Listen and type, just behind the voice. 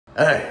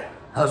Hey,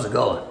 how's it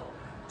going?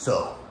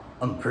 So,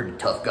 I'm a pretty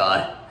tough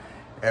guy.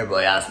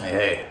 Everybody asks me,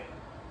 hey,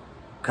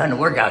 what kind of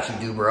workouts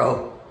you do,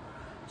 bro?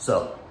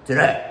 So,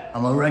 today,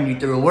 I'm gonna run you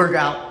through a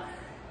workout,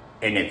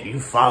 and if you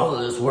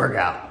follow this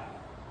workout,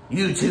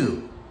 you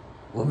too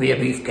will be a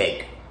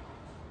beefcake.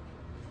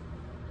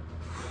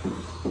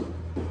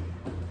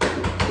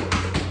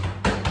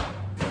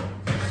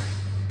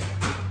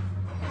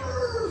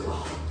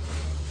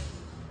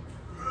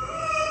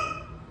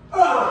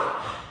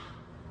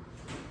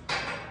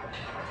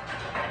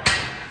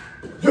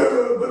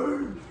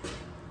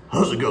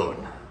 How's it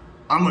going?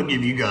 I'm gonna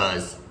give you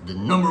guys the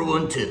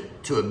 #1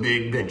 tip to a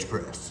big bench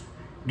press.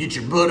 Get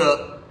your butt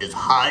up as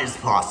high as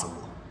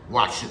possible.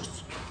 Watch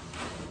this.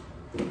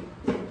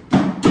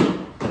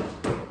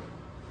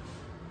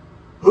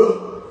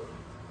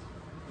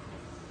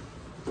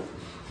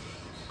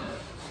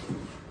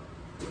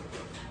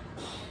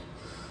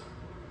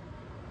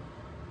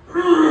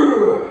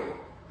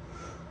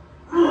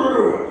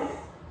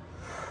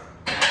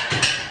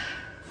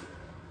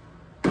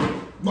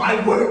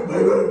 Light work,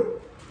 baby.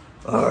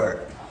 Alright,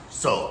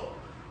 so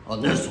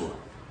on this one,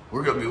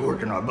 we're gonna be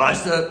working our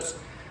biceps,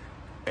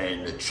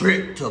 and the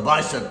trick to a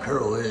bicep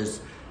curl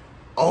is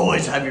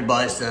always have your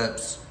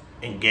biceps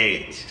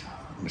engaged.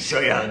 I'm gonna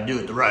show you how to do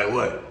it the right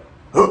way.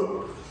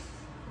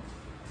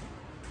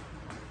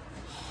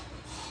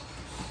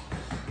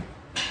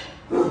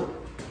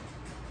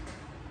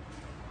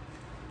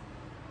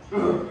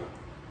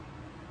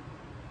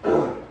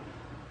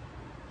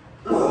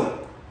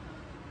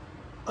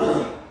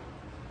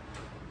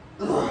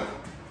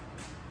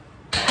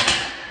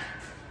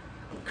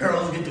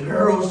 Curls get the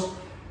girls,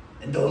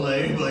 and don't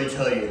let anybody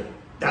tell you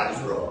that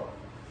was wrong.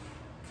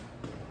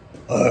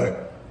 Alright,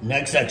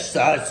 next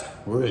exercise,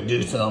 we're gonna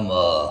do some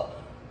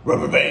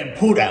rubber band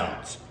pull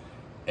downs.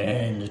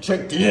 And the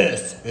trick to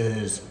this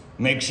is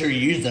make sure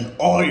you're using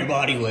all your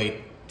body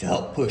weight to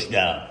help push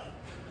down.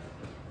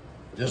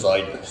 Just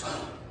like this.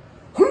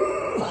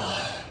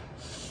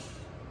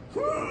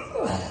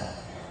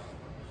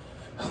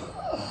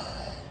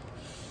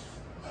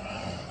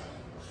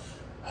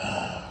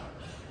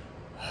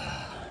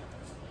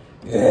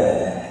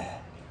 Yeah.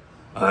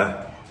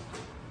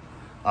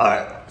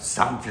 Alright, it's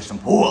time for some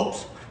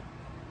pull-ups.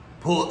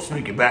 Pull-ups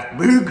make your back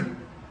big,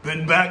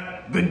 big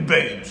back, big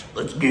babes.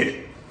 Let's get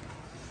it.